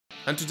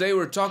and today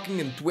we're talking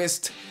in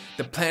Twist,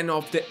 the Planet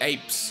of the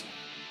Apes.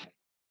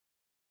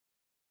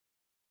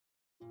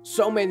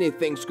 So many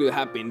things could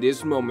happen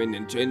this moment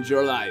and change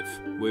your life.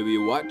 Will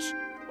you watch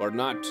or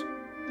not?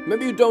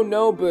 Maybe you don't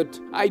know, but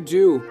I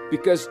do,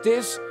 because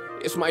this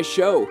is my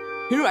show.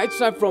 Here I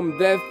start from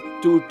death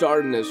to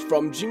darkness,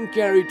 from Jim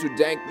Carrey to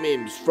dank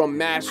memes, from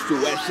Mash to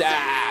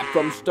WhatsApp,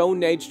 from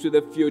Stone Age to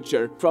the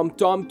future, from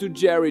Tom to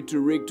Jerry to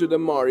Rick to the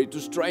Morty to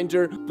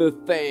Stranger the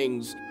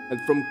Things, and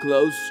from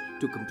close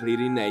to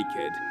completely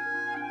naked.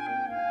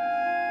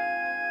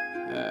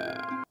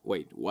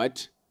 Wait,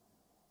 what?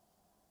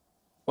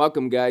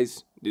 Welcome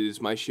guys, this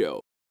is my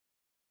show.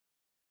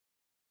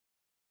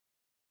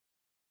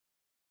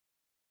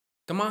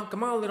 Come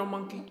on, little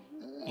monkey.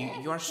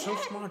 You are so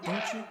smart,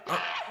 don't you?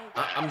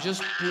 I'm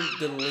just putting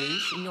the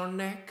leash in your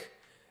neck.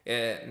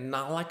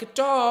 Not like a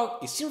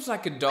dog. It seems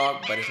like a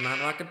dog, but it's not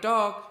like a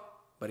dog.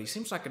 But it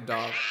seems like a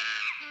dog,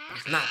 but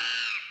it's not.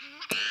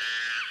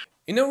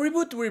 In a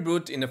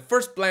reboot, in the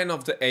first Planet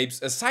of the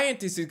Apes, a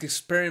scientist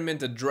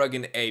experimented a drug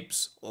in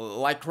apes,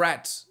 like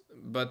rats,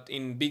 but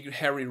in big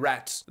hairy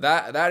rats,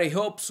 that he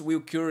hopes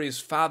will cure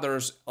his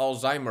father's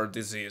Alzheimer's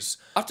disease.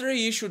 After a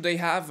issue they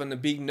have and a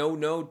big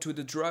no-no to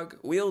the drug,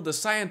 will the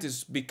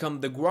scientist become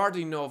the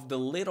guardian of the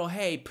little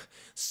ape,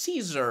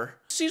 Caesar.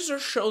 Caesar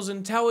shows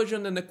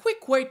intelligence and a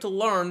quick way to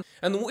learn,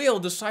 and Will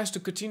decides to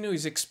continue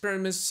his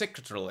experiments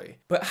secretly.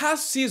 But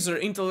as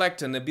Caesar's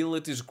intellect and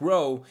abilities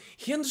grow,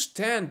 he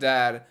understands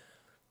that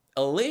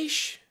a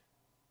leash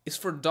is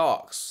for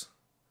dogs.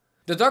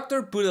 The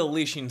doctor put a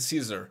leash in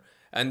Caesar,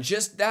 and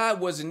just that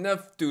was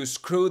enough to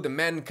screw the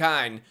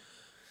mankind.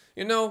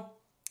 You know,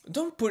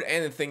 don't put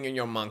anything in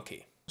your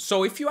monkey.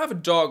 So if you have a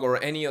dog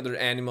or any other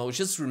animal,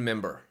 just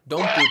remember,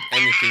 don't put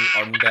anything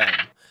on them.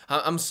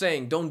 I'm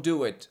saying, don't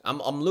do it.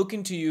 I'm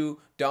looking to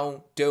you,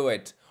 don't do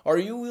it. Or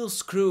you will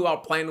screw our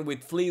planet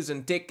with fleas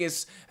and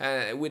ticks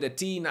with a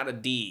T, not a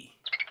D.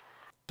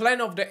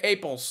 Planet of the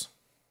Apes.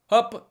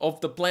 Up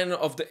of the Planet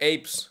of the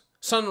Apes.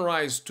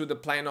 Sunrise to the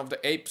Planet of the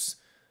Apes.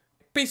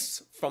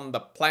 Peace from the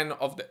Planet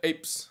of the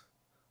Apes.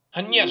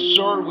 And yes,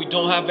 sir, we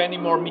don't have any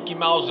more Mickey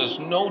Mouses.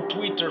 No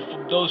Twitter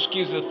for those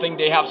kids that think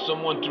they have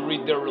someone to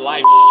read their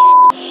life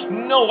shit.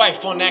 No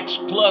iPhone X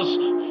Plus.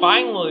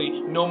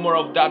 Finally, no more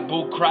of that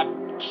bullcrap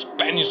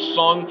Spanish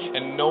song,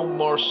 and no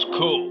more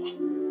school.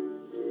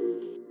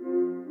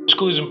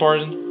 School is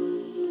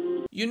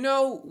important. You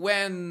know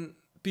when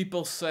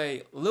people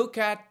say, look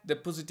at the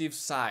positive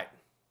side.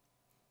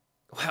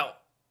 Well,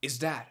 it's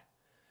that.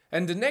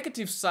 And the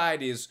negative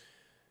side is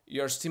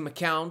your Steam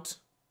account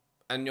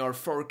and your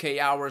 4K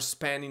hours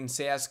spent in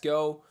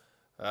CSGO.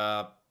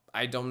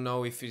 I don't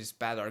know if it's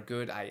bad or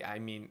good. I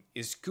mean,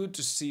 it's good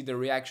to see the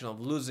reaction of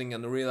losing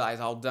and realize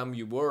how dumb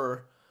you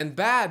were. And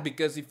bad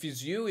because if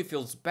it's you, it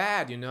feels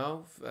bad, you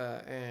know.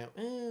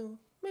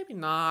 Maybe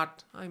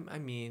not. I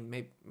mean,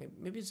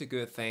 maybe it's a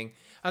good thing.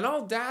 And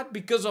all that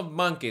because of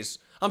monkeys.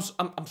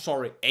 I'm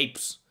sorry,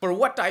 apes. For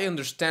what I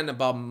understand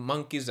about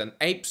monkeys and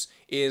apes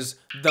is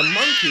the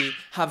monkey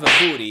have a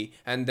booty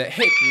and the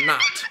ape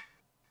not.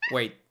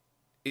 Wait,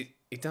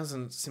 it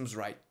doesn't seem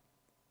right.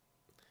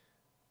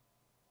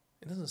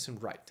 It doesn't seem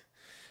right.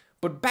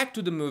 But back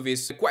to the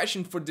movies. The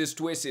question for this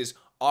twist is: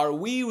 are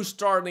we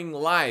restarting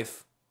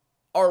life?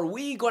 Are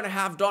we gonna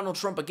have Donald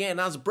Trump again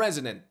as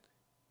president?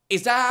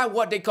 Is that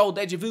what they call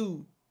deja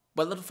vu?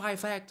 Butterfly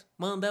effect?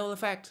 Mandela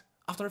effect?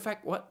 After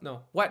effect? What?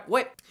 No.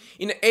 What?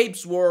 In the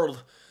apes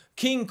world,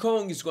 King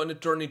Kong is gonna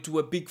turn into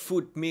a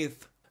Bigfoot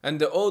myth. And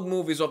the old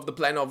movies of the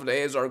Planet of the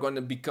Apes are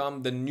gonna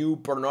become the new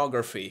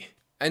pornography.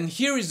 And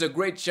here is a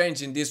great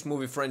change in this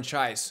movie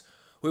franchise.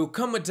 Will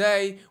come a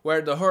day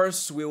where the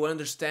horse will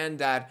understand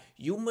that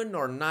human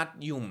or not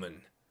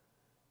human,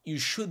 you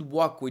should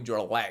walk with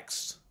your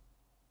legs.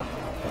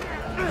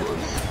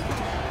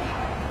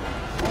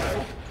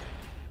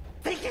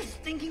 Take your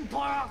stinking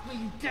paw off me,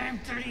 you damn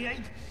dirty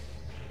ape!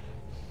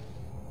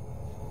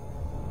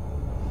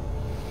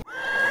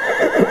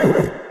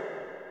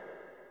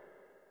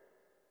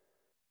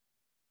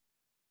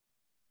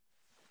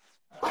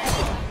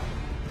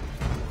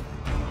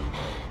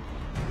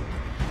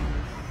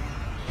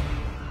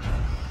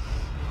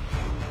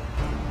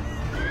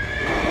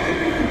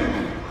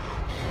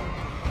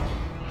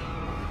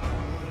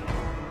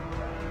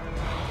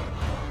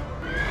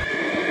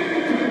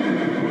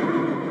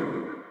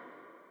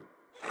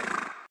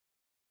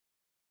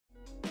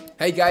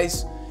 Hey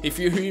guys, if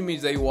you hear me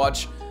they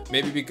watch,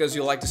 maybe because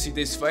you like to see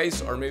this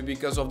face or maybe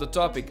because of the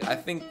topic. I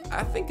think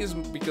it's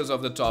because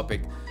of the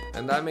topic,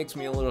 and that makes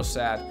me a little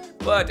sad.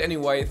 But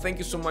anyway, thank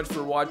you so much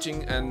for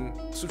watching, and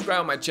subscribe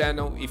on my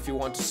channel if you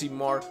want to see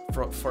more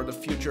for the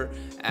future,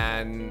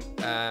 and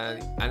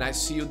I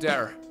see you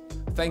there.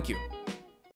 Thank you.